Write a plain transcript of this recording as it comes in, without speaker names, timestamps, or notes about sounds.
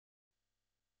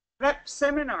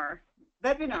webinar.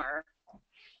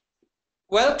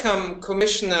 Welcome,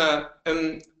 Commissioner.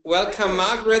 Welcome,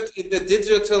 Margaret, in the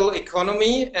digital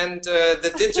economy and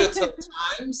the digital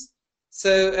times.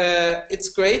 So it's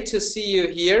great to see you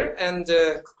here, and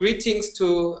greetings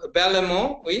to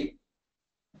Berlaymont. Oui?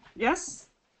 Yes.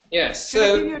 Yes. Should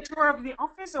I give you a tour of the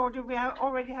office, or do we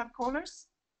already have callers?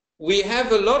 We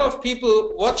have a lot of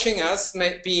people watching us,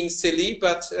 being silly,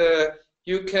 but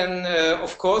you can,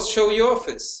 of course, show your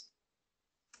office.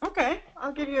 Okay,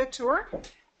 I'll give you a tour.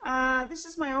 This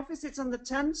is my office. It's on the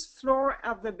 10th floor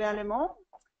of the Berlaymont.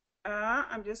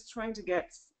 I'm just trying to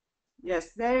get,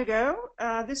 yes, there you go.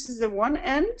 This is the one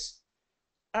end.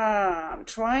 I'm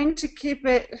trying to keep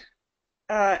it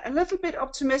a little bit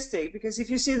optimistic, because if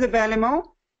you see the Berlaymont,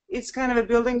 it's kind of a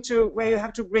building where you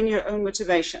have to bring your own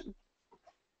motivation.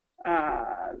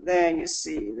 There you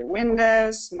see the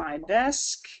windows, my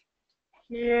desk.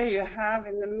 Here you have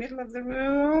in the middle of the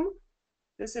room.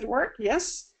 Does it work?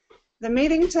 Yes. The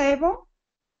meeting table,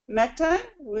 Meta,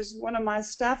 who is one of my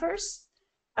staffers,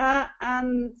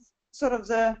 and sort of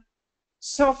the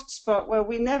soft spot where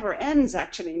we never ends,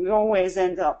 actually. We always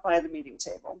end up by the meeting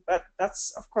table, but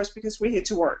that's, of course, because we're here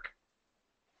to work.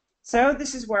 So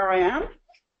this is where I am.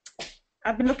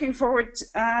 I've been looking forward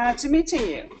to meeting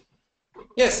you.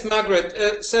 Yes, Margaret.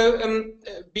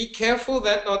 Be careful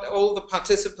that not all the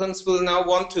participants will now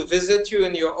want to visit you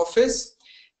in your office.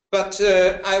 But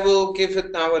I will give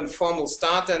it now a formal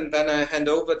start, and then I hand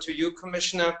over to you,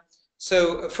 Commissioner.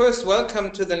 So first,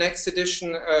 welcome to the next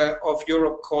edition of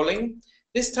Europe Calling.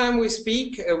 This time we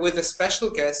speak with a special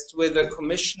guest, with a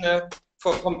Commissioner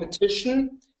for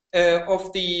Competition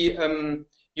of the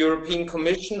European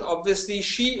Commission. Obviously,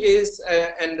 she is,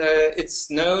 and it's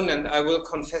known, and I will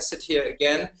confess it here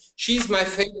again, she's my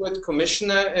favorite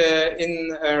Commissioner in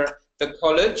the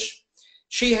college.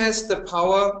 She has the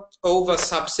power over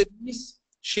subsidies.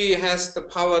 She has the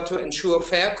power to ensure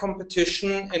fair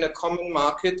competition in a common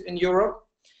market in Europe.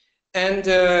 And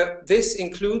this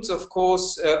includes, of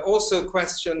course, also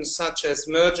questions such as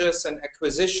mergers and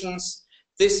acquisitions.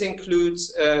 This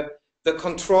includes the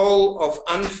control of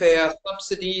unfair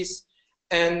subsidies.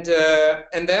 And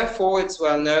therefore, it's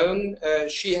well known,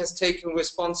 she has taken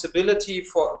responsibility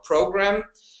for a program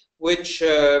which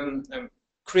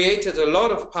created a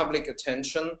lot of public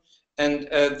attention, and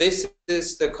this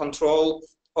is the control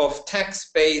of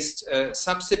tax-based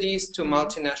subsidies to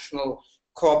multinational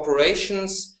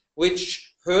corporations,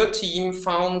 which her team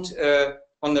found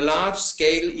on a large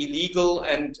scale illegal,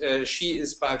 and she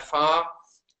is by far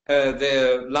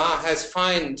has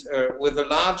fined with the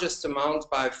largest amount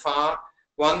by far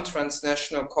one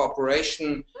transnational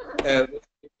corporation, which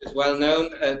is well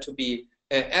known to be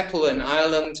Apple in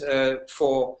Ireland,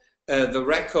 for the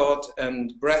record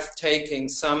and breathtaking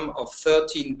sum of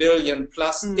 13 billion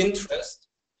plus interest.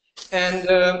 And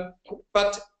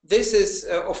but this is,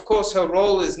 of course, her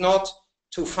role is not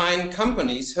to fine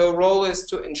companies. Her role is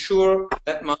to ensure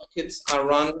that markets are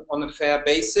run on a fair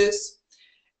basis.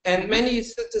 And many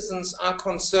citizens are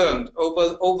concerned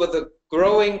over the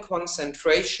growing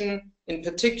concentration, in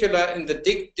particular in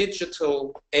the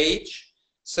digital age,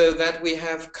 so that we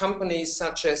have companies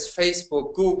such as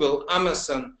Facebook, Google,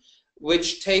 Amazon,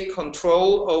 which take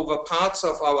control over parts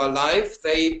of our life.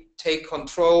 They take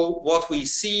control what we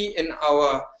see in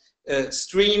our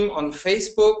stream on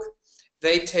Facebook.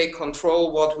 They take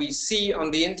control what we see on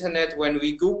the internet when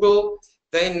we Google.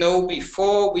 They know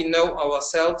before we know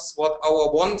ourselves what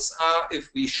our wants are if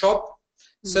we shop.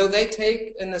 So they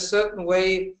take, in a certain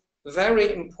way,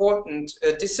 very important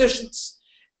decisions.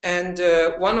 And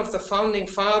one of the founding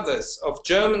fathers of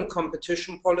German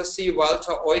competition policy,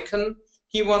 Walter Eucken,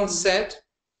 he once said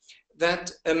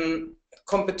that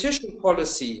competition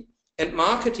policy and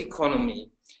market economy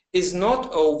is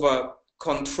not over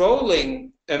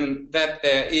controlling that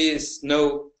there is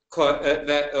no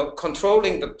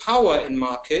controlling the power in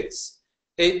markets.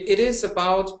 It is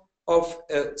about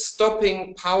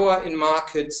stopping power in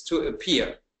markets to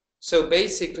appear. So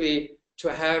basically,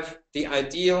 to have the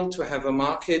ideal, to have a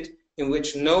market in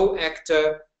which no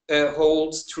actor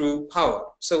holds true power.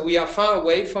 So we are far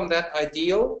away from that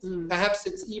ideal. Perhaps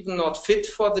it's even not fit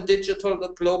for the digital, the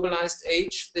globalized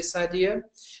age, this idea.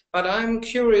 But I'm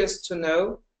curious to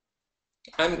know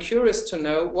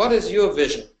what is your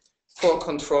vision for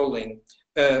controlling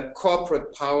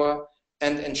corporate power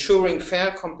and ensuring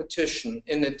fair competition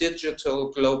in a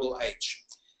digital global age.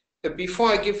 Before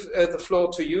I give the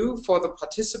floor to you, for the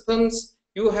participants,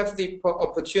 you have the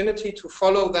opportunity to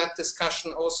follow that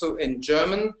discussion also in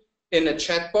German in a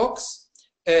chat box.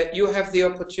 you have the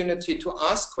opportunity to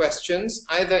ask questions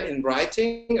either in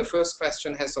writing. A first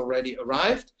question has already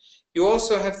arrived. You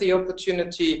also have the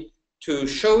opportunity to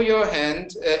show your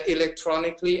hand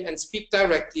electronically and speak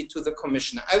directly to the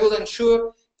Commissioner. I will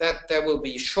ensure that there will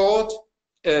be short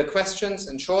questions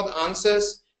and short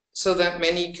answers so that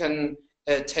many can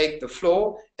take the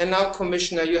floor. And now,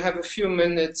 Commissioner, you have a few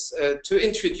minutes to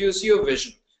introduce your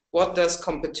vision. What does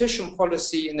competition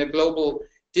policy in a global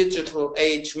digital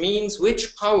age means?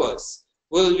 Which powers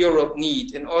will Europe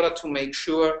need in order to make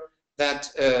sure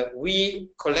that we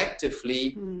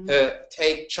collectively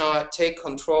take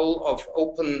control of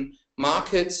open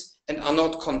markets and are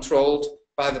not controlled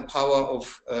by the power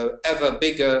of ever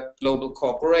bigger global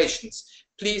corporations?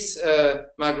 Please,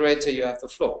 Margrethe, you have the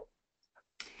floor.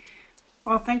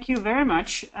 Well, thank you very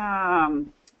much.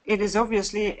 It is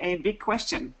obviously a big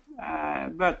question,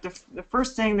 but the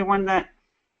first thing, the one that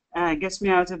gets me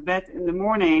out of bed in the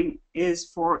morning, is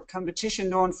for competition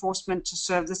law enforcement to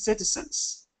serve the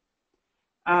citizens.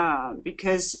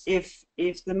 Because if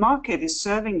the market is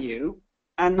serving you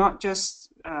and not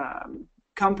just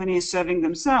companies serving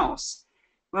themselves,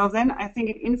 well, then I think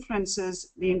it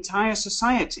influences the entire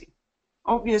society.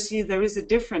 Obviously, there is a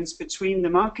difference between the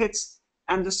markets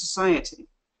and the society.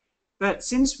 But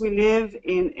since we live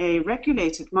in a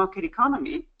regulated market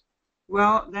economy,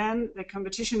 well, then the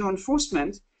competition law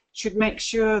enforcement should make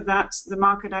sure that the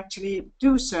market actually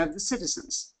do serve the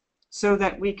citizens, so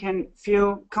that we can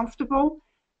feel comfortable,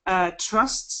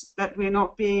 trust that we're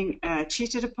not being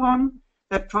cheated upon,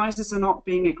 that prices are not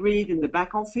being agreed in the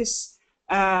back office,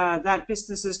 that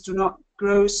businesses do not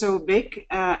grow so big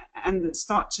and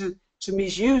start to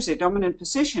misuse a dominant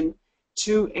position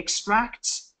to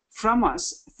extract from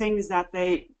us things that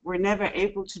they were never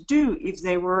able to do if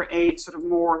they were a sort of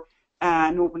more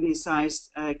normally sized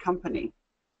company.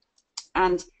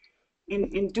 And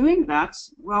in doing that,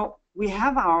 well, we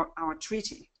have our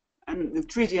treaty. And the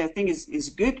treaty, I think, is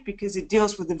good because it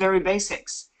deals with the very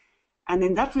basics. And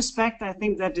in that respect, I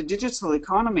think that the digital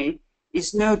economy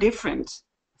is no different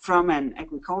from an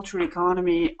agricultural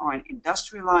economy or an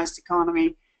industrialized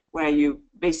economy where you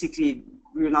basically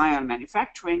rely on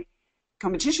manufacturing.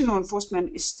 Competition law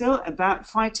enforcement is still about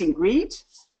fighting greed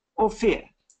or fear.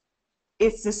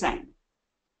 It's the same.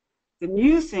 The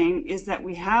new thing is that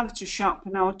we have to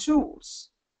sharpen our tools.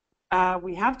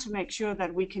 We have to make sure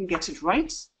that we can get it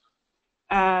right,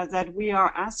 that we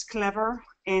are as clever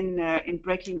in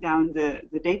breaking down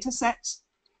the data sets,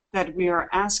 that we are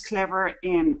as clever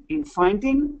in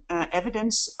finding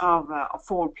evidence of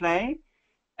foul play,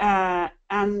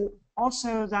 and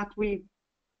also that we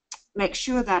make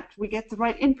sure that we get the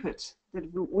right input, that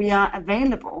we are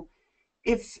available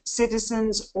if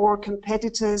citizens or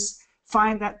competitors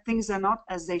find that things are not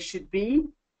as they should be,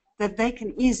 that they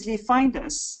can easily find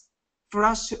us for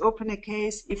us to open a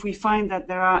case if we find that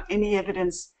there are any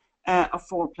evidence of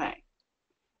foul play.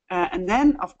 And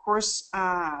then, of course,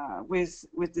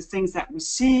 with the things that we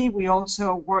see, we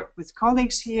also work with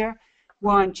colleagues here who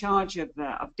are in charge of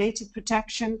data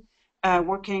protection,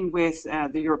 working with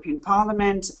the European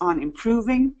Parliament on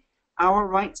improving our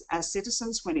rights as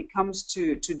citizens when it comes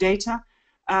to data,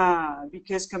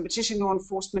 because competition law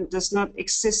enforcement does not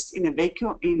exist in a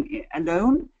vacuum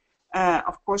alone.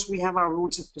 Of course, we have our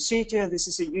rules of procedure. This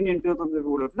is a union built on the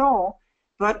rule of law,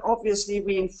 but obviously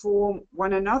we inform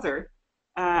one another.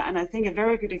 And I think a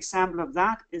very good example of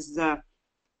that is the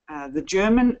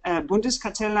German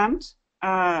Bundeskartellamt,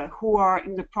 who are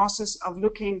in the process of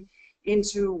looking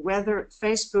into whether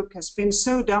Facebook has been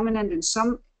so dominant in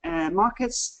some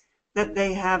markets that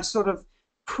they have sort of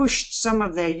pushed some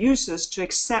of their users to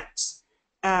accept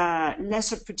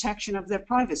lesser protection of their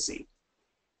privacy.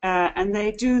 And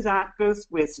they do that both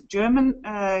with German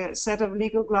set of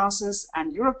legal glasses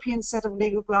and European set of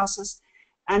legal glasses.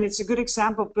 And it's a good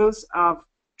example both of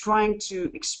trying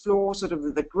to explore sort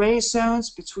of the gray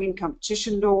zones between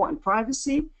competition law and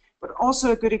privacy, but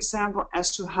also a good example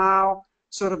as to how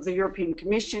sort of the European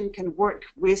Commission can work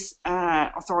with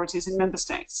authorities in member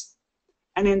states.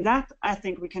 And in that, I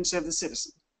think we can serve the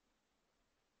citizen.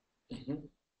 Mm-hmm.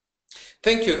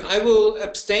 Thank you. I will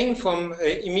abstain from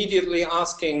immediately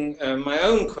asking my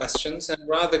own questions and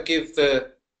rather give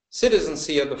the citizens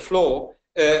here the floor.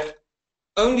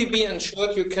 Only be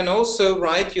ensured you can also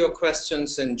write your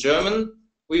questions in German.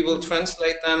 We will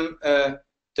translate them.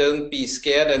 Don't be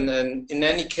scared. And in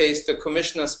any case, the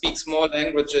Commissioner speaks more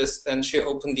languages than she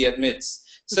openly admits.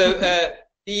 So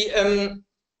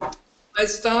I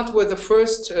start with the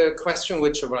first question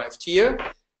which arrived here.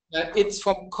 It's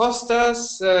from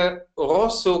Kostas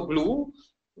Rossoglu,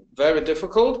 very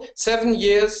difficult. 7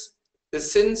 years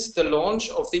since the launch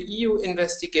of the EU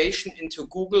investigation into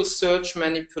Google search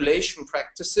manipulation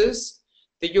practices,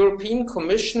 the European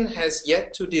Commission has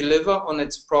yet to deliver on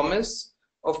its promise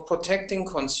of protecting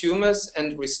consumers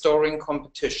and restoring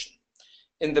competition.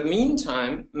 In the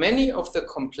meantime, many of the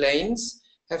complainants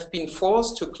have been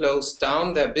forced to close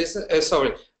down their business.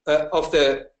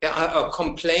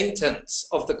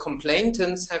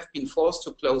 Complainants have been forced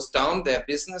to close down their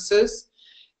businesses,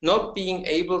 not being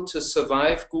able to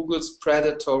survive Google's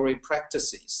predatory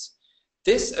practices.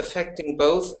 This affecting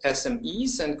both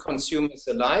SMEs and consumers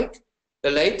alike.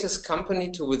 The latest company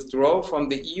to withdraw from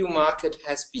the EU market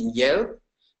has been Yelp,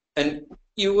 an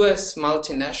US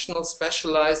multinational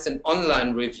specialized in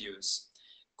online reviews.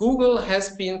 Google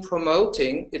has been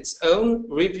promoting its own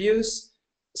reviews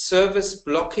service,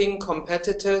 blocking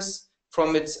competitors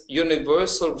from its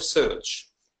universal search.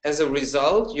 As a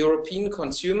result, European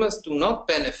consumers do not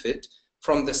benefit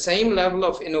from the same level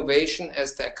of innovation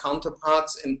as their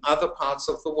counterparts in other parts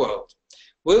of the world.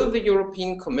 Will the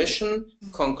European Commission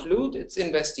conclude its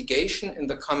investigation in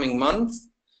the coming months?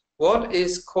 What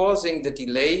is causing the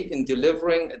delay in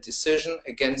delivering a decision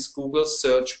against Google's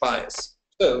search bias?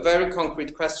 So, very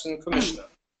concrete question, Commissioner.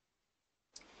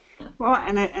 Well,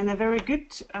 and a very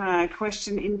good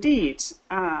question indeed,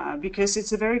 because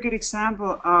it's a very good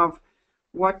example of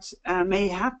what may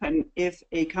happen if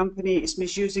a company is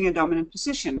misusing a dominant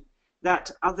position,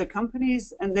 that other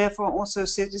companies and therefore also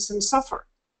citizens suffer.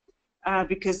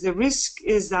 Because the risk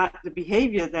is that the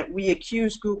behavior that we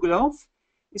accuse Google of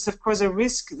is of course a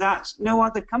risk that no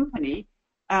other company,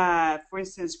 for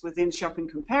instance within shopping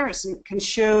comparison, can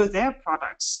show their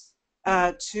products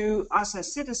to us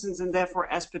as citizens and therefore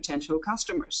as potential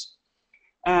customers,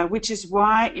 which is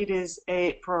why it is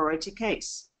a priority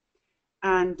case.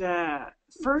 And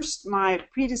first, my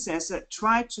predecessor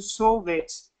tried to solve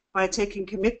it by taking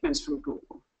commitments from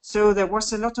Google. So there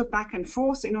was a lot of back and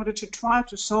forth in order to try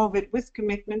to solve it with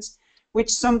commitments,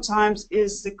 which sometimes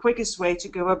is the quickest way to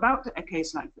go about a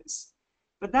case like this.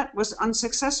 But that was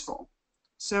unsuccessful.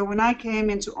 So when I came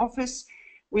into office,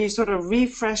 we sort of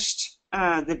refreshed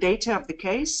the data of the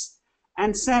case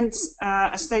and sent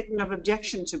a statement of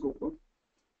objection to Google.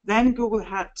 Then Google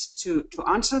had to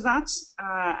answer that,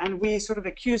 and we sort of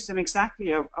accused them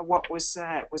exactly of what was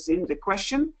in the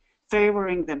question,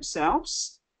 favoring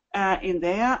themselves in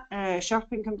their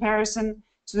shopping comparison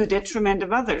to the detriment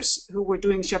of others who were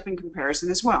doing shopping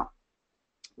comparison as well.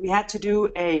 We had to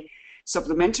do a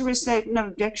supplementary statement of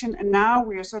objection, and now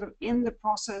we are sort of in the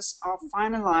process of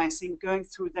finalizing, going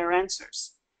through their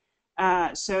answers.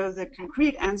 So the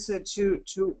concrete answer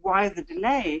to why the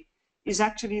delay is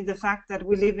actually the fact that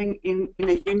we're living in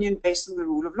a union based on the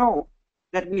rule of law,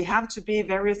 that we have to be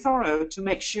very thorough to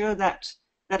make sure that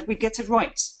we get it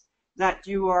right, that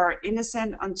you are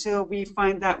innocent until we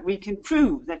find that we can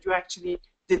prove that you actually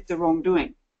did the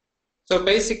wrongdoing. So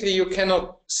basically you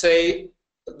cannot say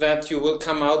that you will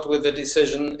come out with a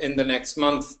decision in the next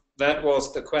month. That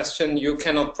was the question. You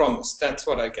cannot promise. That's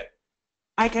what I get.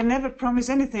 I can never promise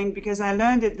anything because I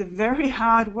learned it the very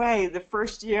hard way the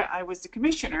first year I was the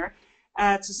commissioner,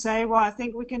 to say, well, I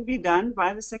think we can be done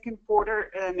by the second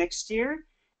quarter next year.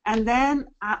 And then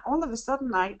all of a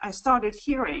sudden I started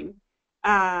hearing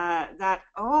that,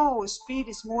 oh, speed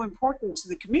is more important to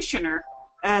the commissioner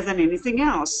than anything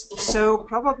else. So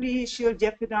probably she'll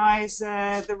jeopardize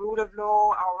the rule of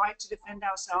law, our right to defend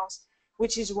ourselves,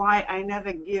 which is why I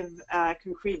never give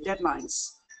concrete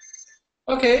deadlines.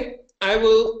 Okay, I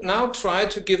will now try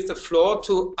to give the floor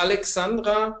to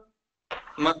Alexandra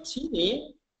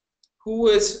Martini, who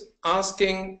is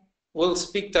asking, will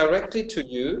speak directly to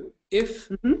you if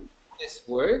this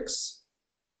works.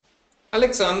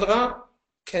 Alexandra,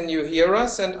 can you hear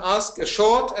us and ask a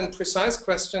short and precise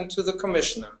question to the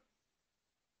Commissioner?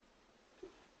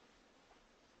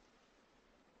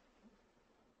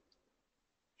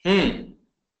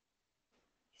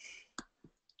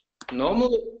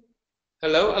 Normal.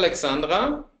 Hello,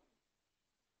 Alexandra.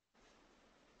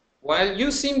 While you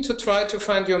seem to try to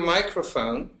find your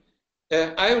microphone,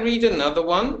 I read another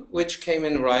one which came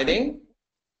in writing.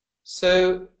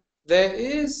 So there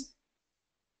is...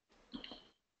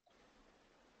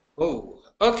 Oh,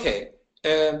 okay.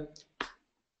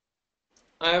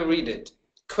 I read it.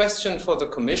 Question for the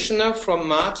Commissioner from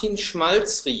Martin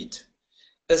Schmalzried.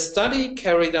 A study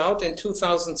carried out in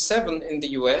 2007 in the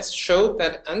US showed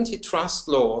that antitrust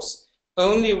laws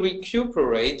only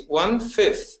recuperate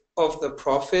 1/5 of the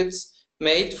profits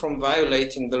made from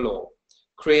violating the law,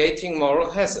 creating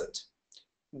moral hazard.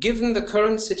 Given the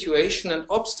current situation and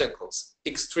obstacles,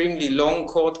 extremely long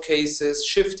court cases,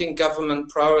 shifting government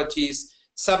priorities,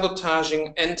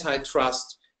 sabotaging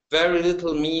antitrust, very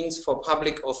little means for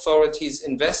public authorities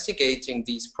investigating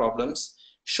these problems,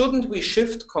 shouldn't we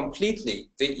shift completely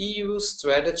the EU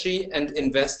strategy and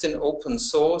invest in open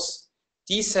source,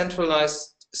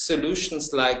 decentralized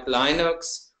solutions like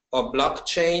Linux or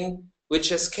blockchain,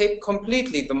 which escape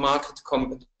completely the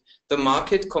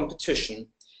market competition,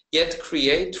 yet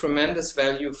create tremendous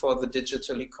value for the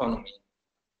digital economy?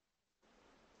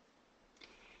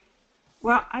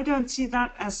 Well, I don't see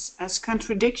that as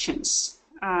contradictions.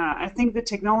 I think the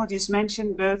technologies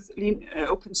mentioned, both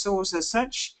open source as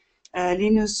such,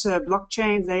 Linux,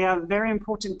 blockchain, they are very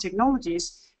important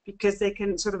technologies because they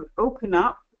can sort of open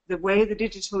up the way the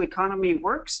digital economy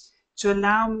works to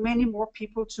allow many more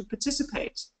people to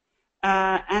participate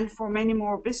and for many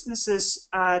more businesses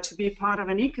to be part of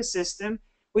an ecosystem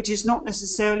which is not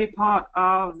necessarily part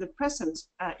of the present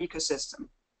ecosystem.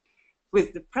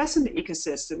 With the present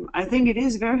ecosystem, I think it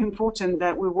is very important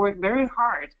that we work very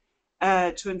hard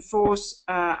to enforce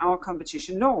our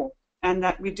competition law, and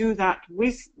that we do that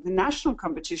with the national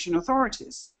competition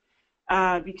authorities.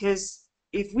 Because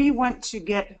if we want to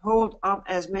get hold of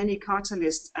as many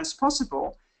cartelists as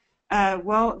possible,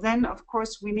 well, then of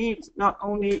course we need not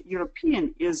only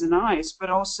European ears and eyes, but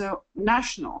also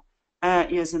national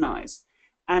ears and eyes.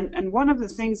 And one of the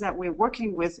things that we're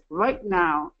working with right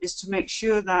now is to make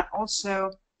sure that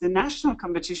also the national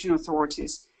competition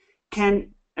authorities can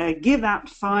give out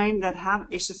fines that have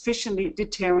a sufficiently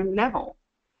deterrent level.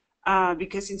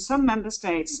 Because in some member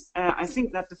states, I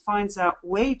think that the fines are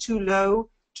way too low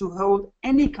to hold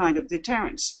any kind of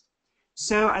deterrence.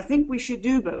 So I think we should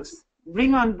do both.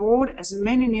 Bring on board as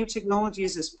many new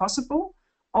technologies as possible.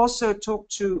 Also talk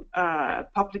to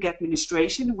public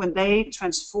administration when they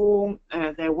transform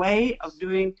their way of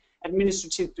doing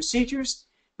administrative procedures,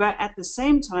 but at the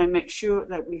same time make sure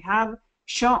that we have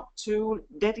sharp tool,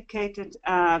 dedicated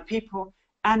people,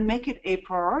 and make it a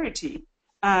priority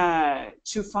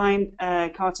to find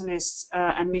cartelists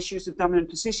and misuse of dominant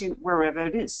position wherever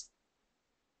it is.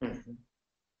 Mm-hmm.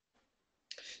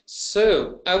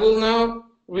 So I will now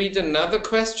read another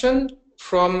question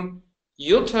from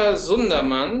Jutta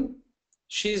Sundermann.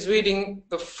 She's writing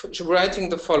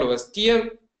the followers.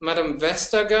 Dear Madam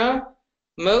Vestager,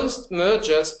 most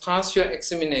mergers pass your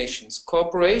examinations.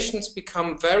 Corporations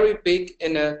become very big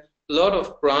in a lot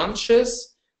of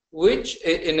branches, which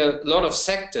in a lot of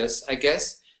sectors, I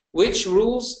guess, which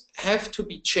rules have to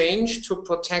be changed to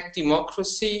protect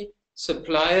democracy,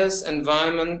 suppliers,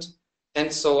 environment,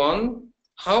 and so on.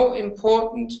 How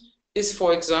important is,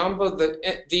 for example,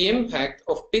 the impact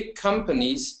of big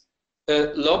companies,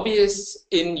 lobbyists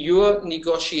in your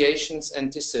negotiations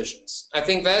and decisions? I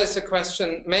think that is a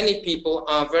question many people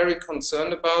are very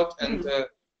concerned about. And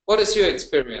what is your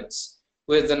experience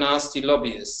with the nasty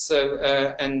lobbyists?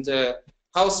 So,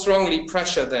 how strongly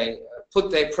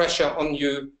put their pressure on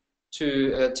you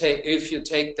to take, if you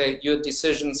take your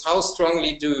decisions? How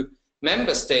strongly do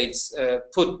member states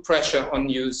put pressure on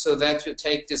you so that you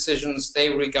take decisions they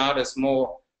regard as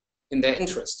more in their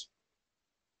interest?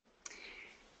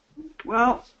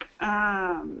 Well,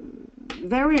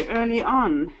 very early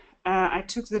on, I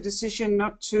took the decision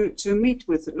not to meet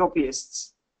with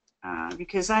lobbyists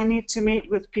because I need to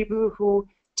meet with people who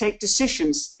take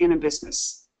decisions in a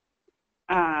business.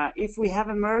 If we have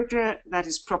a merger that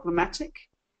is problematic,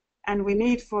 and we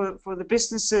need for the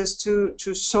businesses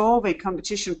to solve a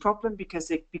competition problem because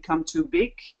they become too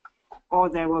big, or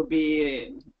there will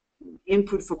be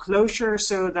input for closure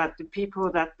so that the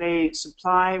people that they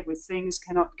supply with things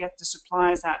cannot get the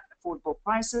supplies at affordable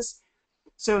prices,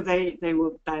 so they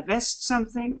will divest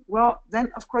something. Well,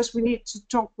 then of course we need to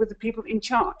talk with the people in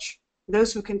charge,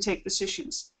 those who can take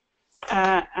decisions,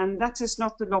 and that is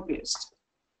not the lobbyist.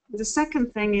 The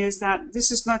second thing is that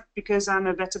this is not because I'm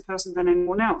a better person than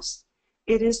anyone else.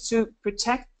 It is to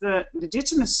protect the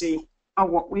legitimacy of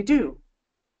what we do.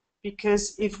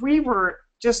 Because if we were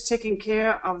just taking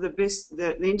care of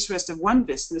the interest of one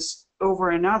business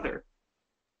over another,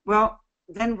 well,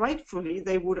 then rightfully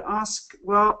they would ask,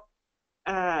 well,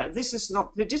 this is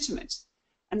not legitimate.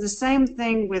 And the same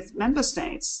thing with member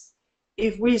states.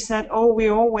 If we said, oh,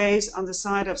 we're always on the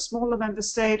side of smaller member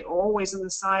state, or always on the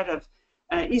side of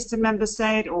Eastern member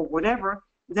state or whatever,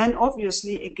 then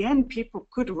obviously again people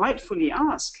could rightfully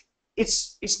ask,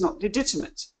 it's not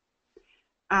legitimate.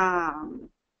 On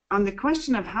the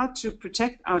question of how to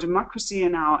protect our democracy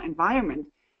and our environment,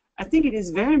 I think it is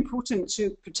very important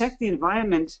to protect the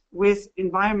environment with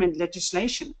environment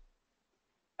legislation.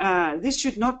 This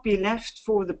should not be left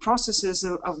for the processes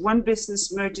of one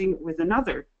business merging with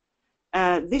another.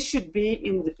 This should be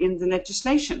in the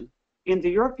legislation, in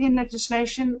the European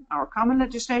legislation, our common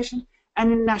legislation,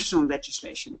 and in national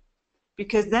legislation.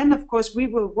 because then, of course, we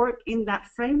will work in that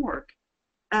framework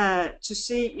to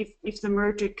see if the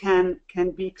merger can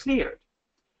be cleared.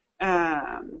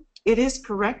 It is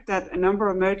correct that a number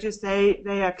of mergers, they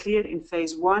are cleared in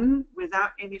phase 1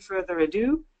 without any further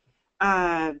ado,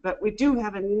 but we do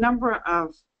have a number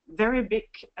of very big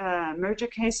merger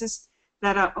cases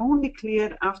that are only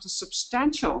cleared after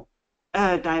substantial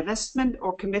divestment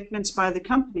or commitments by the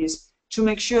companies to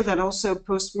make sure that also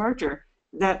post-merger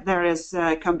that there is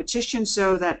competition,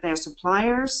 so that their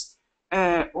suppliers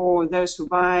or those who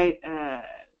buy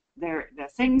their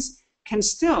things can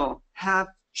still have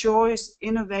choice,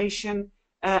 innovation,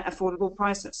 affordable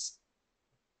prices.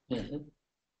 Mm-hmm.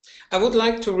 I would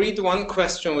like to read one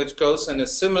question which goes in a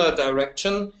similar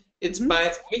direction. It's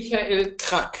by Michael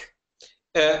Krack.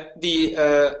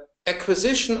 The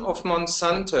acquisition of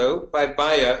Monsanto by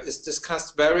Bayer is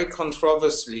discussed very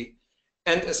controversially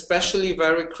and especially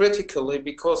very critically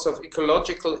because of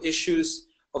ecological issues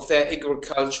of their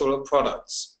agricultural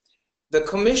products. The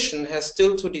Commission has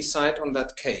still to decide on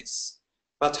that case.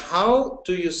 But how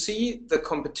do you see the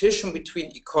competition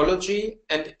between ecology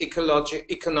and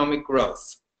economic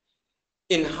growth?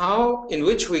 In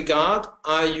which regard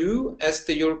are you, as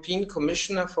the European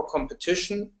Commissioner for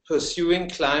Competition, pursuing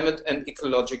climate and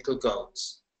ecological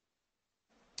goals?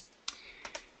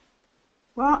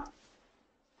 Well,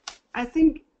 I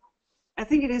think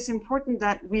it is important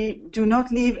that we do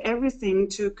not leave everything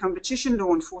to competition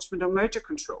law enforcement or merger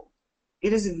control.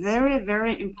 It is very,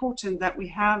 very important that we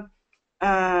have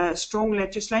strong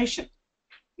legislation.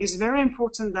 It's very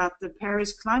important that the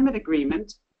Paris Climate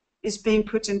Agreement is being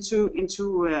put into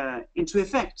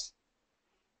effect,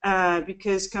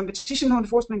 because competition law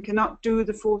enforcement cannot do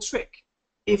the full trick.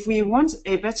 If we want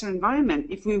a better environment,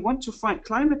 if we want to fight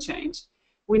climate change,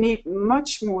 we need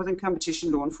much more than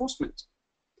competition law enforcement.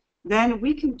 Then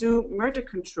we can do merger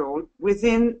control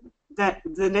within the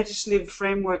legislative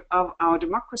framework of our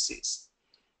democracies.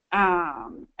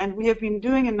 And we have been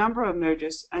doing a number of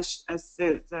mergers, as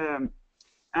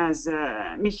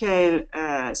Michael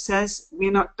says.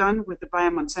 We're not done with the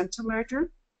Bayer-Monsanto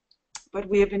merger, but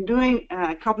we have been doing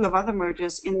a couple of other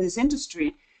mergers in this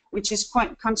industry, which is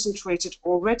quite concentrated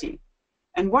already.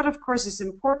 And what, of course, is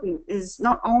important is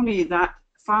not only that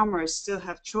farmers still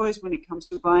have choice when it comes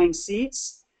to buying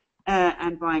seeds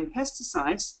and buying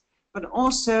pesticides, but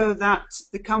also that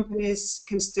the companies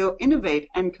can still innovate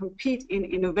and compete in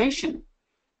innovation,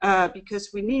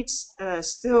 because we need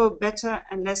still better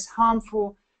and less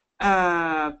harmful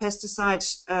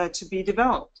pesticides to be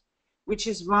developed, which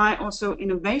is why also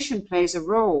innovation plays a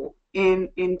role in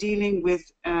dealing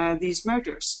with these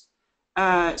mergers.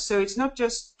 So it's not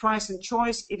just price and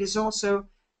choice, it is also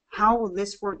how will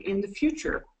this work in the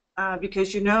future,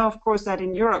 because you know, of course, that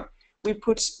in Europe we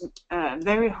put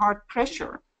very hard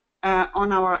pressure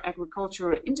on our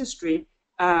agricultural industry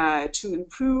to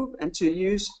improve and to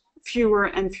use fewer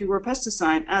and fewer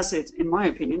pesticides, as it, in my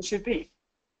opinion, should be.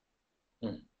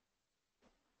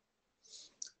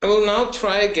 I will now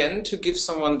try again to give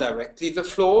someone directly the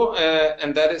floor,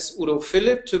 and that is Udo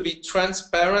Philipp. To be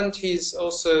transparent, he's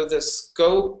also the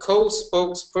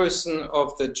co-spokesperson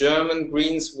of the German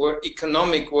Greens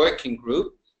Economic Working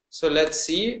Group. So let's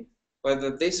see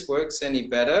whether this works any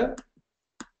better.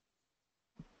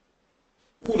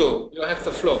 Udo, you have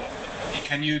the floor.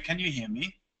 Can you hear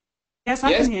me? Yes,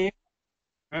 I can hear you.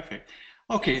 Perfect.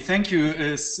 Okay, thank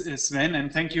you, Sven,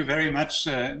 and thank you very much,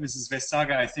 Mrs.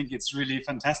 Vestager. I think it's really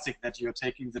fantastic that you're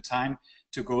taking the time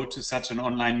to go to such an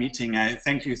online meeting.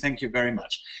 Thank you very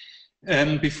much.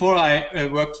 Before I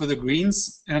worked for the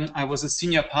Greens, I was a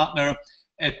senior partner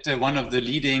at one of the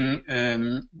leading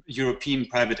European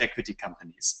private equity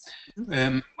companies.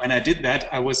 When I did that,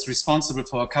 I was responsible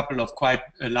for a couple of quite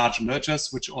large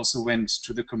mergers, which also went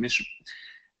to the Commission.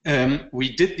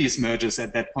 We did these mergers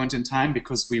at that point in time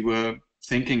because we were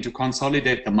thinking to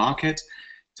consolidate the market,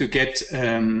 to get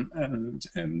to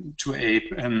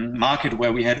a market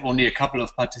where we had only a couple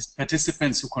of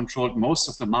participants who controlled most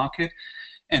of the market,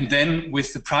 and then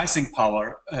with the pricing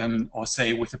power, or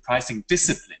say with the pricing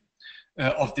discipline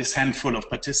of this handful of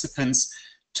participants,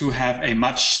 to have a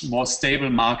much more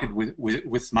stable market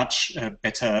with much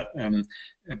better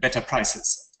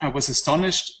prices. I was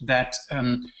astonished that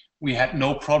we had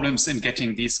no problems in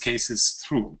getting these cases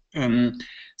through.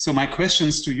 So my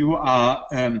questions to you are,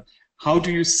 how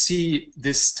do you see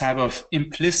this type of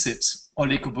implicit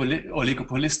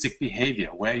oligopolistic behavior,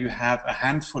 where you have a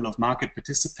handful of market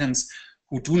participants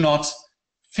who do not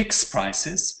fix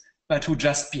prices, but who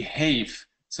just behave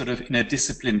sort of in a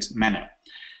disciplined manner?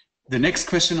 The next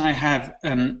question I have,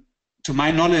 to my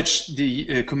knowledge,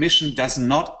 the Commission does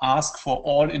not ask for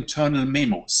all internal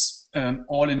memos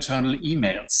all internal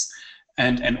emails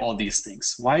and all these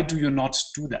things. Why do you not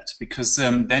do that? Because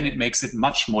then it makes it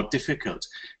much more difficult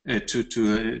to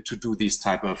do these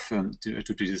type of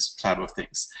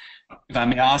things. If I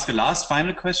may ask a last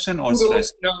final question, or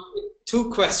no, 2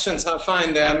 questions are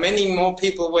fine. There are many more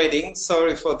people waiting.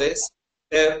 Sorry for this.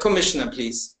 Commissioner,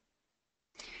 please.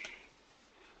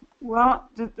 Well,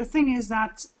 the thing is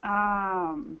that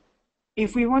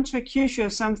if we want to accuse you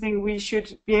of something, we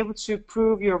should be able to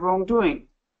prove your wrongdoing.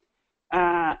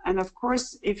 And of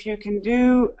course, if you can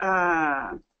do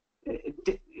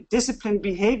disciplined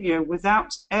behavior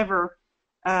without ever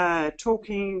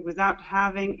talking, without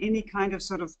having any kind of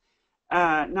sort of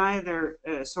neither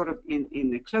sort of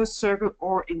in the closed circle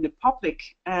or in the public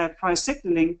price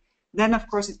signaling, then of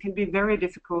course it can be very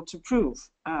difficult to prove.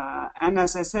 And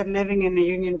as I said, living in a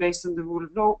union based on the rule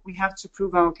of law, we have to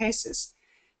prove our cases.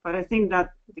 But I think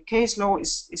that the case law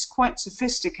is quite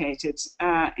sophisticated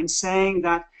in saying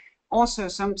that also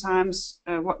sometimes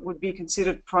what would be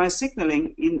considered price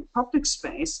signaling in public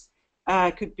space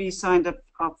could be signed up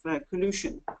of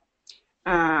collusion.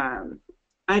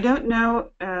 I don't know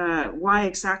why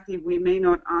exactly we may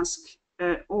not ask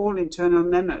all internal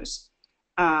memos.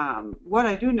 What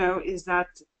I do know is that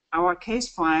our case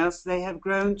files, they have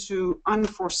grown to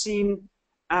unforeseen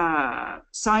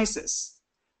sizes.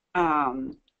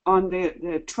 On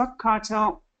the truck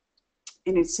cartel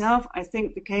in itself, I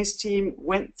think the case team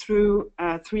went through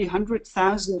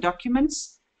 300,000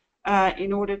 documents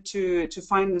in order to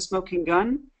find the smoking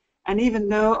gun. And even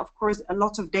though, of course, a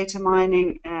lot of data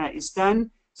mining is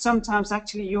done, sometimes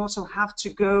actually you also have to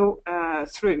go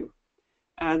through.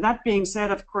 That being said,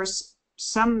 of course,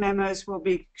 some memos will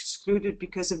be excluded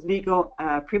because of legal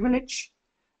privilege.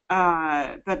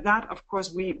 But that, of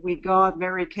course, we guard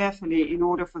very carefully in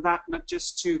order for that not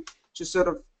just to sort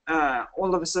of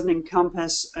all of a sudden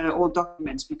encompass all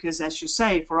documents, because as you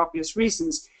say, for obvious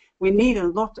reasons, we need a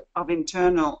lot of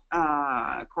internal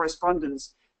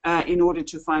correspondence in order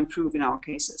to find proof in our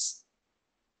cases.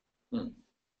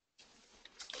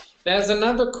 There's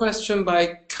another question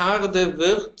by Karde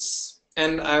Wirtz,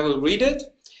 and I will read it.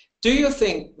 Do you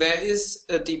think there is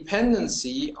a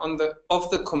dependency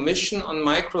of the Commission on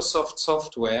Microsoft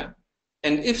software?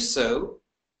 And if so,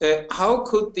 how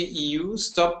could the EU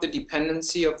stop the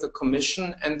dependency of the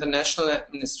Commission and the national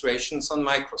administrations on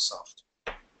Microsoft?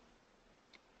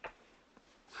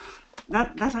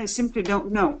 That I simply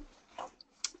don't know.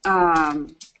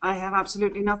 I have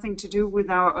absolutely nothing to do with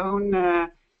our own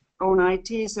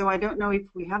IT, so I don't know if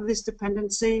we have this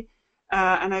dependency,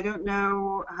 and I don't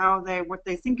know what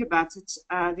they think about it.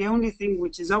 The only thing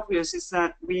which is obvious is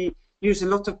that we use a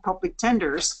lot of public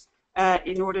tenders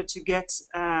in order to get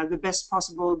the best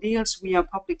possible deals. We are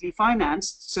publicly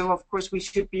financed, so of course we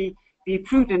should be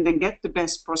prudent and get the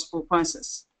best possible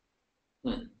prices.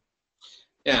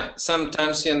 Yeah,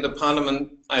 sometimes here in the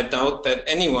Parliament, I doubt that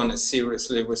anyone is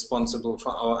seriously responsible for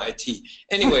our IT.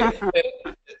 Anyway,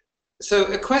 so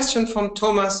a question from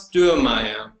Thomas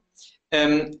Dürrmeier.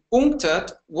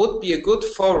 UNCTAD would be a good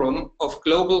forum of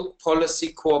global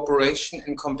policy cooperation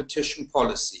and competition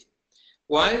policy.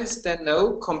 Why is there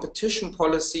no competition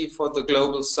policy for the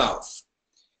Global South?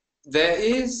 There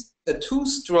is a too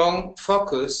strong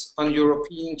focus on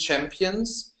European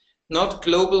champions, not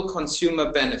global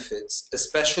consumer benefits,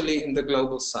 especially in the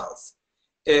Global South.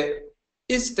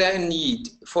 Is there a need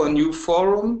for a new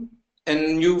forum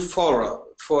and new fora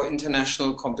for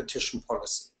international competition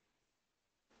policy?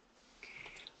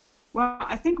 Well,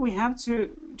 I think we have to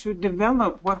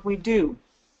develop what we do.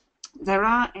 There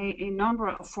are a number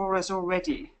of forums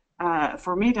already.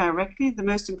 For me directly, the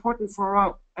most important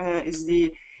forum is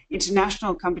the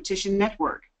International Competition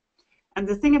Network. And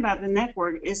the thing about the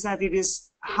network is that it is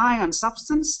high on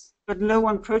substance, but low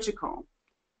on protocol.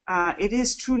 It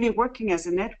is truly working as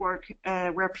a network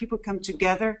where people come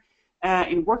together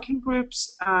in working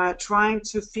groups, trying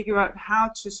to figure out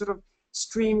how to sort of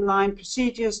streamline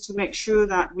procedures to make sure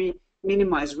that we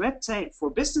minimize red tape for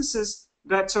businesses,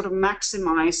 but sort of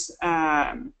maximize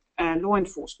law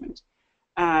enforcement.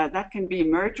 That can be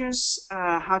mergers,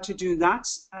 how to do that.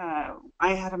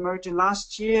 I had a merger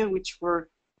last year, which were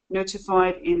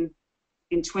notified in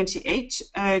 28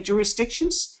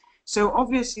 jurisdictions. So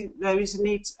obviously there is a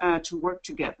need to work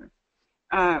together.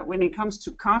 When it comes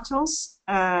to cartels,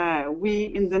 we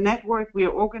in the network, we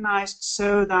are organized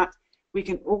so that we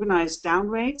can organize down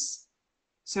raids,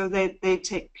 so that they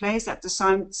take place at the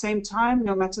same time,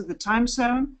 no matter the time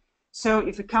zone. So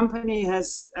if a company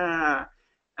has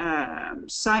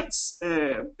sites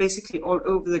basically all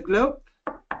over the globe,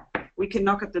 we can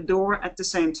knock at the door at the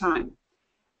same time.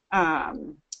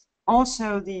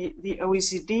 Also, the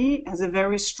OECD has a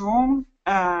very strong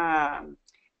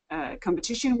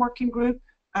competition working group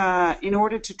in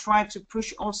order to try to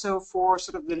push also for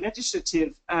sort of the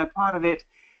legislative part of it,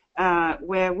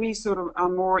 where we sort of are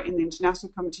more in the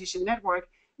International Competition Network,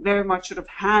 very much sort of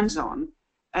hands-on,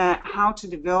 how to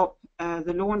develop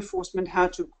the law enforcement, how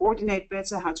to coordinate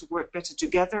better, how to work better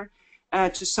together,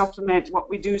 to supplement what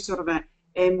we do, sort of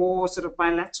a more sort of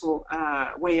bilateral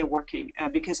way of working.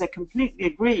 Because I completely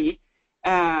agree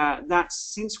that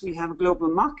since we have global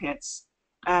markets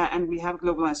and we have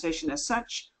globalization as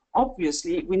such,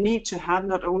 obviously we need to have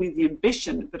not only the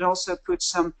ambition, but also put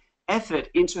some effort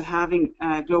into having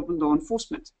global law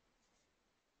enforcement.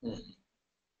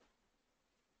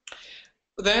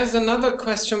 There's another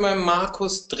question by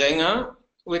Markus Drenger,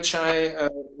 which I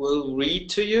will read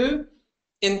to you.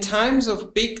 In times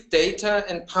of big data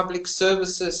and public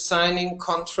services signing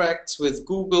contracts with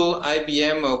Google,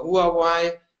 IBM or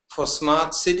Huawei for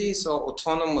smart cities or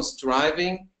autonomous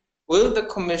driving, will the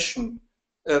Commission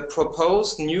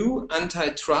propose new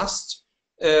antitrust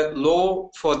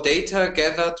law for data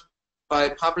gathered by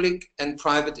public and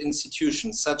private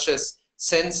institutions, such as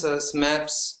sensors,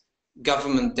 maps,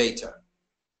 government data?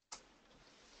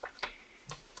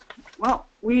 Well,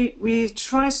 we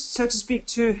try, so to speak,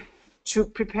 to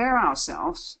prepare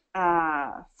ourselves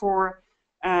for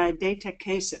data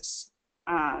cases,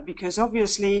 because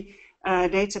obviously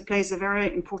data plays a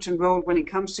very important role when it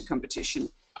comes to competition.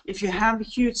 If you have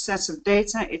huge sets of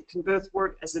data, it can both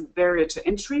work as a barrier to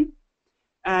entry,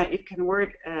 it can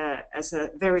work as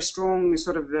a very strong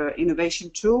sort of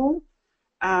innovation tool,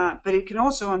 but it can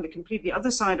also, on the completely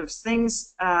other side of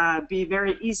things, be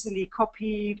very easily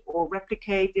copied or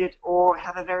replicated or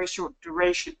have a very short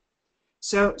duration.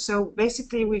 So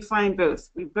basically we find both.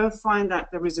 We both find that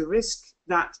there is a risk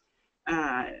that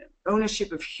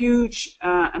ownership of huge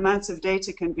amounts of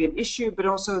data can be an issue, but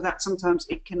also that sometimes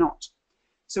it cannot.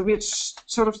 So we're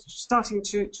sort of starting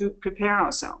to prepare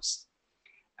ourselves.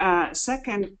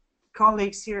 Second,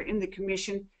 colleagues here in the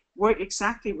Commission work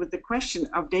exactly with the question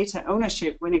of data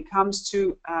ownership when it comes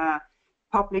to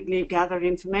publicly gathered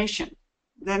information.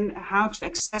 Then how to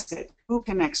access it, who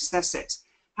can access it,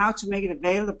 how to make it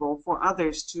available for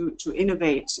others to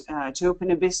innovate, to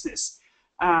open a business.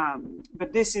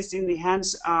 But this is in the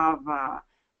hands of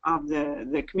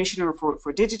the Commissioner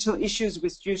for Digital Issues,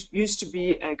 which used to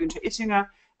be Günther Oettinger,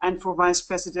 and for Vice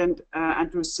President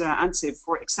Andrus Ansip,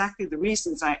 for exactly the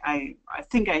reasons I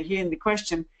think I hear in the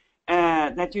question,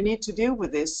 that you need to deal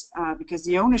with this, because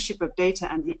the ownership of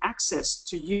data and the access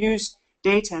to use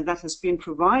data that has been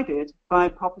provided by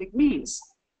public means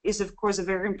is, of course, a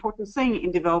very important thing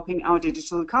in developing our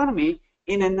digital economy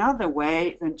in another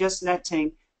way than just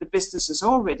letting the businesses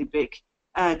already big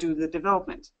do the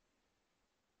development.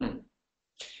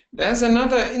 There's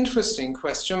another interesting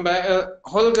question by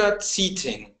Holger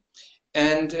Zieting,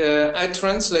 and I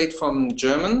translate from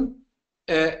German.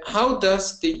 How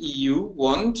does the EU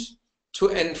want to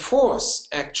enforce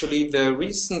actually the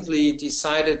recently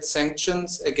decided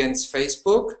sanctions against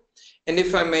Facebook? And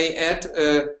if I may add,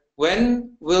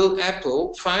 when will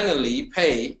Apple finally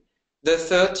pay the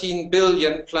 13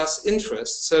 billion plus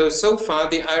interest? So far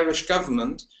the Irish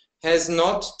government has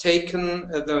not taken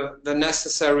the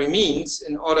necessary means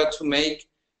in order to make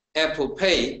Apple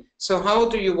pay. So how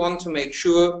do you want to make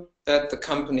sure that the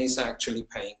companies are actually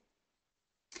paying?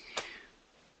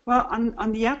 Well,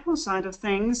 on the Apple side of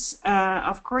things,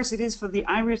 of course, it is for the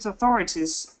Irish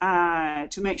authorities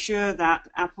to make sure that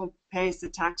Apple pays the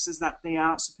taxes that they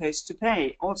are supposed to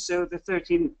pay. Also, the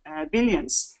 13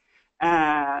 billions,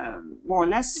 more or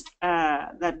less,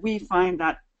 that we find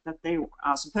that they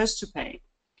are supposed to pay.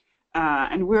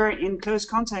 And we're in close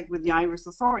contact with the Irish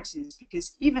authorities,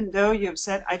 because even though you have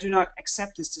said, I do not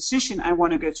accept this decision, I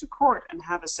want to go to court and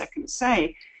have a second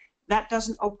say, that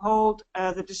doesn't uphold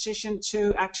the decision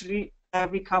to actually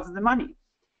recover the money.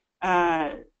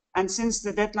 And since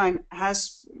the deadline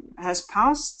has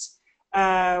passed,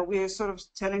 we are sort of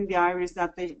telling the Irish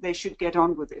that they should get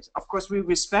on with it. Of course, we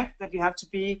respect that you have to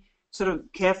be sort of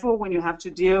careful when you have to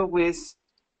deal with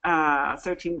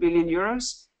 13 billion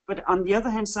euros. But on the other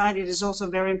hand side, it is also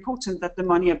very important that the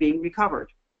money are being recovered,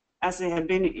 as they have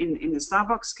been in the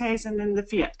Starbucks case and in the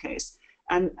Fiat case.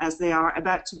 And as they are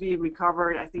about to be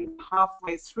recovered, I think,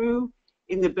 halfway through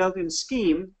in the Belgian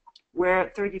scheme,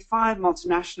 where 35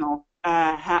 multinational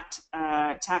had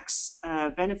tax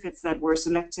benefits that were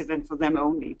selective and for them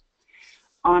only.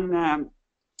 On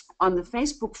the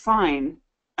Facebook fine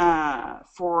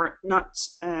for not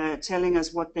telling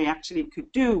us what they actually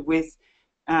could do with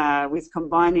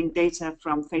combining data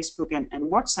from Facebook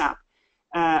and WhatsApp,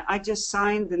 I just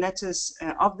signed the letters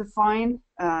of the fine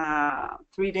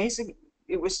 3 days ago.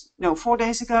 It was, no, 4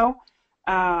 days ago,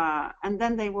 and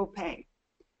then they will pay.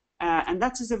 And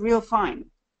that is a real fine.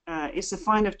 It's a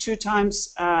fine of 2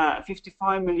 times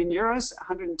 55 million euros,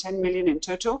 110 million in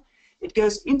total. It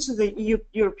goes into the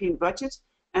European budget,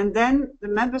 and then the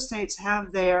member states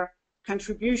have their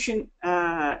contribution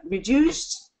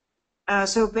reduced.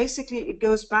 So basically, it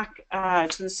goes back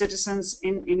to the citizens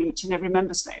in each and every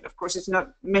member state. Of course, it's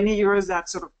not many euros that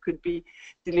sort of could be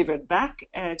delivered back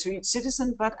to each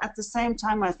citizen, but at the same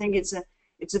time, I think it's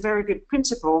a very good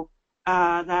principle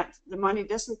that the money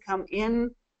doesn't come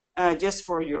in just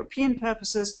for European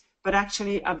purposes, but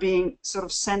actually are being sort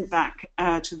of sent back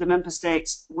to the member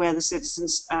states where the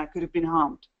citizens could have been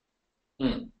harmed.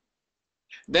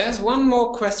 There's one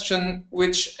more question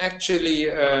which actually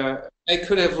I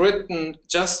could have written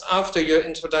just after your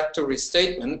introductory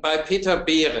statement by Peter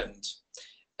Behrendt.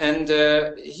 And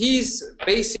he's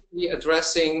basically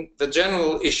addressing the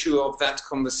general issue of that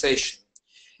conversation.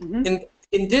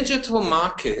 In digital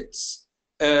markets,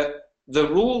 the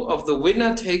rule of the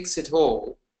winner takes it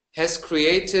all has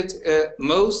created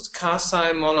most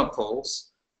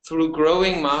quasi-monopoles through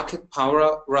growing market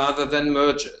power rather than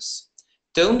mergers.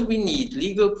 Don't we need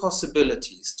legal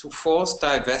possibilities to force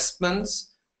divestments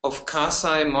of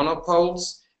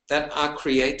quasi-monopoles that are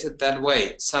created that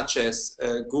way, such as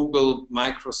Google,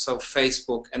 Microsoft,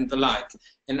 Facebook, and the like?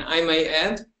 And I may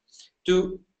add,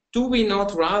 do we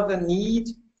not rather need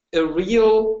a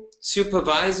real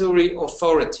supervisory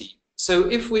authority? So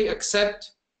if we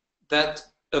accept that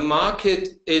a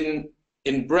market in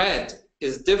bread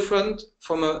is different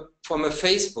from a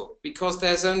Facebook, because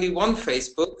there's only one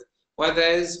Facebook, where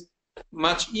there is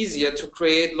much easier to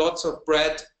create lots of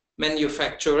bread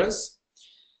manufacturers,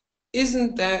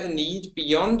 isn't there a need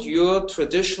beyond your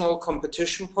traditional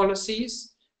competition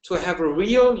policies to have a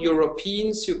real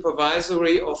European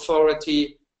supervisory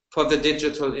authority for the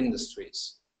digital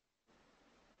industries?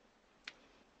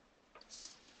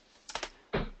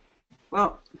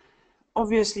 Well,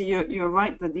 obviously you're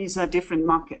right that these are different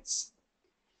markets,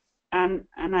 and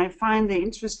I find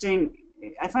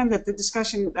that the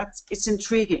discussion, it's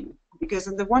intriguing, because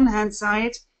on the one hand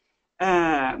side,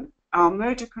 our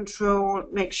merger control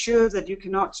makes sure that you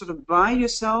cannot sort of buy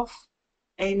yourself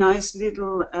a nice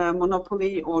little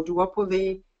monopoly or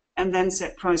duopoly and then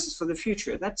set prices for the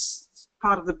future. That's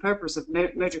part of the purpose of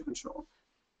merger control.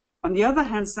 On the other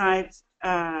hand side,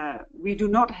 we do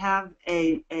not have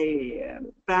a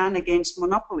ban against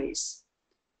monopolies.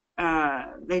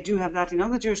 They do have that in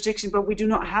other jurisdictions, but we do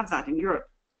not have that in Europe.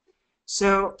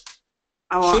 So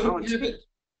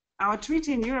our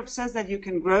treaty in Europe says that you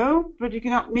can grow, but you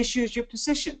cannot misuse your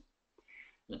position.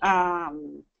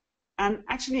 And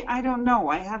actually, I don't know.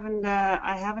 I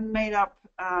haven't made up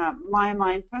my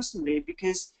mind personally,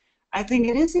 because I think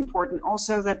it is important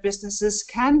also that businesses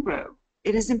can grow.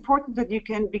 It is important that you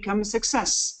can become a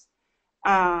success.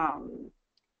 And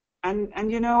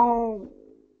you know,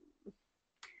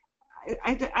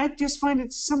 I just find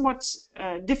it somewhat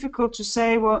difficult to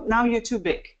say, well, now you're too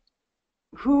big.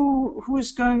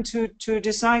 Who's going to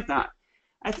decide that?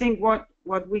 I think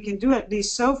what we can do, at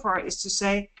least so far, is to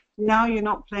say, now you're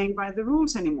not playing by the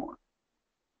rules anymore.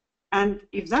 And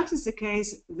if that is the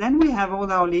case, then we have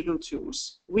all our legal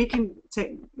tools. We can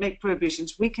make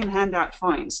prohibitions, we can hand out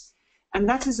fines. And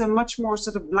that is a much more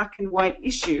sort of black and white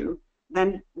issue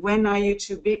than when are you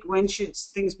too big, when should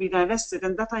things be divested?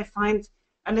 And that I find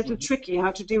a little tricky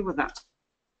how to deal with that.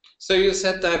 So you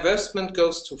said divestment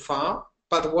goes too far,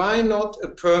 but why not a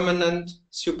permanent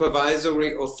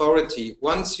supervisory authority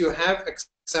once you have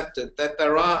accepted that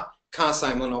there are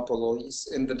quasi-monopolies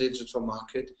in the digital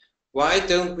market? Why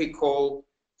don't we call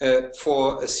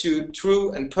for a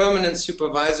true and permanent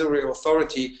supervisory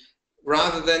authority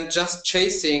rather than just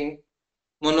chasing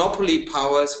monopoly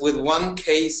powers with one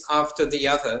case after the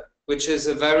other, which is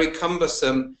a very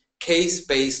cumbersome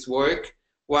case-based work,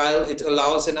 while it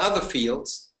allows in other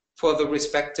fields for the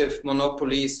respective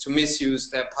monopolies to misuse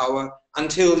their power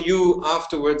until you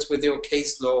afterwards with your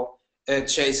case law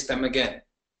chase them again?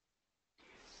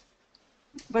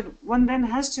 But one then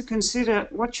has to consider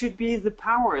what should be the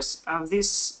powers of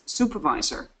this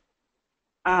supervisor.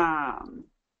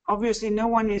 Obviously, no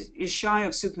one is shy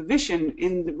of supervision.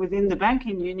 Within the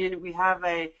banking union, we have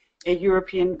a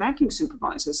European banking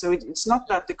supervisor. So it's not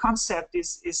that the concept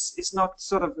is not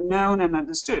sort of known and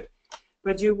understood.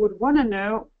 But you would want to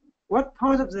know what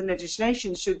part of the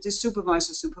legislation should this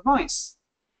supervisor supervise.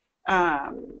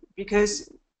 Because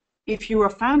if you are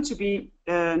found to be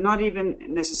not even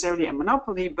necessarily a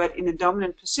monopoly, but in a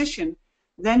dominant position,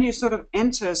 then you sort of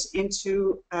enters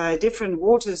into different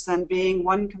waters than being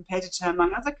one competitor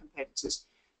among other competitors.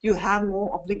 You have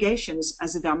more obligations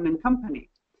as a dominant company.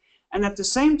 And at the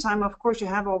same time, of course, you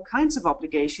have all kinds of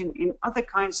obligation in other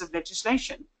kinds of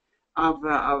legislation, of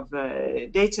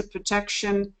data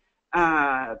protection,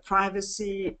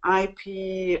 privacy,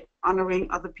 IP, honoring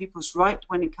other people's right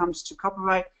when it comes to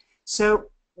copyright. So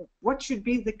what should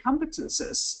be the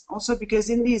competences? Also because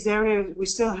in these areas we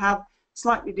still have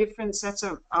slightly different sets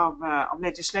of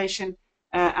legislation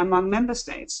among member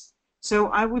states. So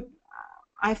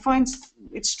I find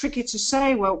it's tricky to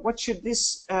say, well, what should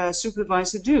this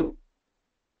supervisor do?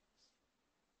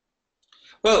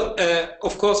 Well,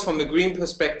 of course, from a green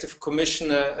perspective,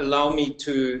 Commissioner, allow me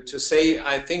to say,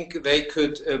 I think they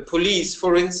could police,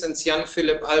 for instance,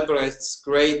 Jan-Philipp Albrecht's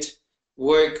great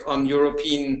work on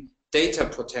European data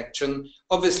protection.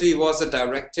 Obviously, it was a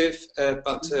directive,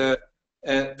 but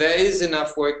there is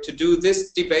enough work to do.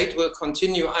 This debate will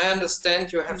continue. I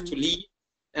understand you have to leave,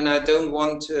 and I don't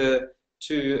want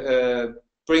to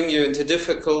bring you into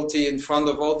difficulty in front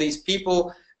of all these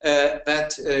people.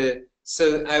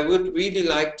 So I would really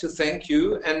like to thank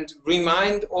you and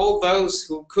remind all those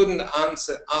who couldn't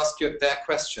ask you their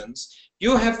questions.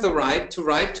 You have the right to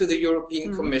write to the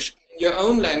European Commission in your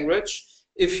own language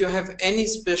if you have any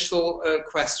special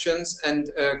questions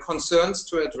and concerns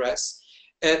to address.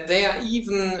 They are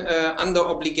even under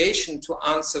obligation to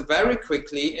answer very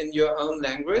quickly in your own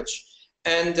language.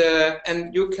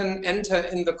 And you can enter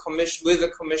in the commission with the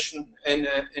Commission in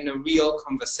a real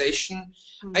conversation.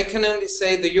 I can only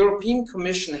say the European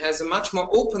Commission has a much more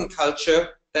open culture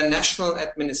than national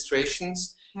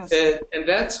administrations, and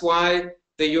that's why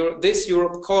this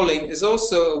Europe calling is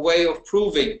also a way of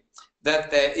proving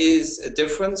that there is a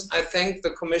difference. I thank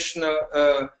the Commissioner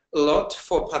a lot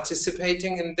for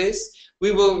participating in this.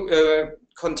 We will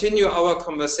continue our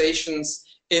conversations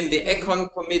in the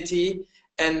Econ Committee.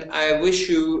 And I wish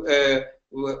you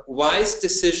wise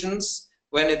decisions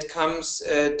when it comes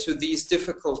to these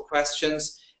difficult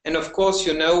questions. And of course,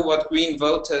 you know what Green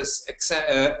voters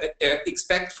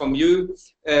expect from you.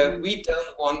 We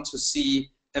don't want to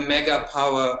see a mega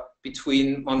power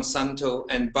between Monsanto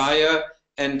and Bayer.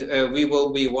 And we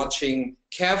will be watching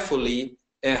carefully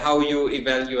how you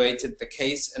evaluated the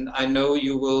case. And I know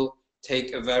you will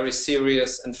take a very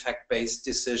serious and fact-based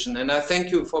decision. And I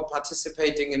thank you for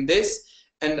participating in this.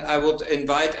 And I would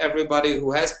invite everybody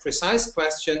who has precise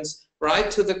questions,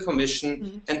 write to the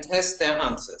Commission and test their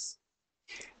answers.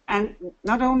 And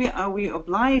not only are we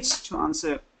obliged to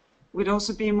answer, we'd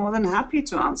also be more than happy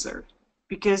to answer.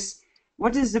 Because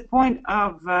what is the point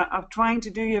of trying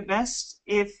to do your best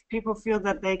if people feel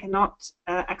that they cannot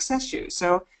access you?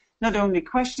 So not only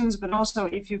questions, but also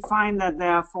if you find that they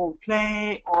are foul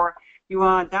play or you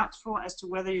are doubtful as to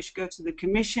whether you should go to the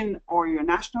Commission or your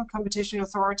national competition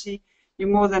authority, you're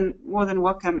more than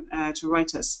welcome to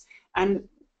write us. And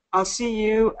I'll see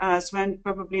you, Sven,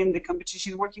 probably in the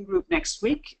competition working group next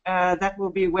week. That will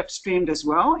be web streamed as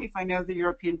well, if I know the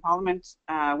European Parliament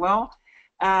well.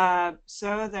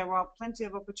 So there are plenty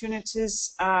of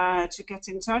opportunities to get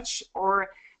in touch, or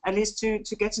at least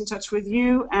to get in touch with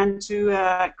you and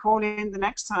to call in the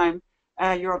next time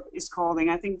Europe is calling.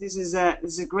 I think this is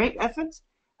a great effort.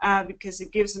 Because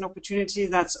it gives an opportunity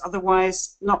that's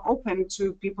otherwise not open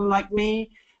to people like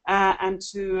me and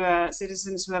to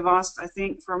citizens who have asked, I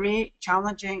think, for me,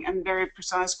 challenging and very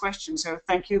precise questions. So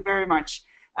thank you very much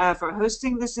for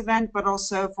hosting this event, but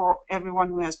also for everyone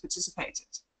who has participated.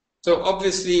 So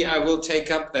obviously I will take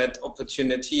up that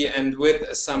opportunity, and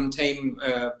with some time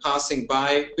passing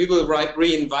by, we will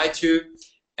re-invite you,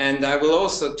 and I will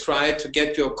also try to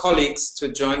get your colleagues to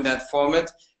join that format.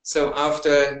 So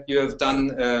after you have done,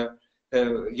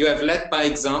 you have led by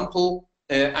example,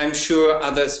 I'm sure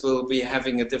others will be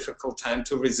having a difficult time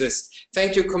to resist.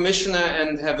 Thank you, Commissioner,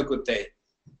 and have a good day.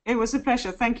 It was a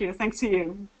pleasure. Thank you. Thanks to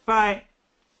you. Bye.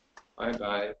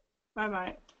 Bye-bye.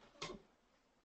 Bye-bye.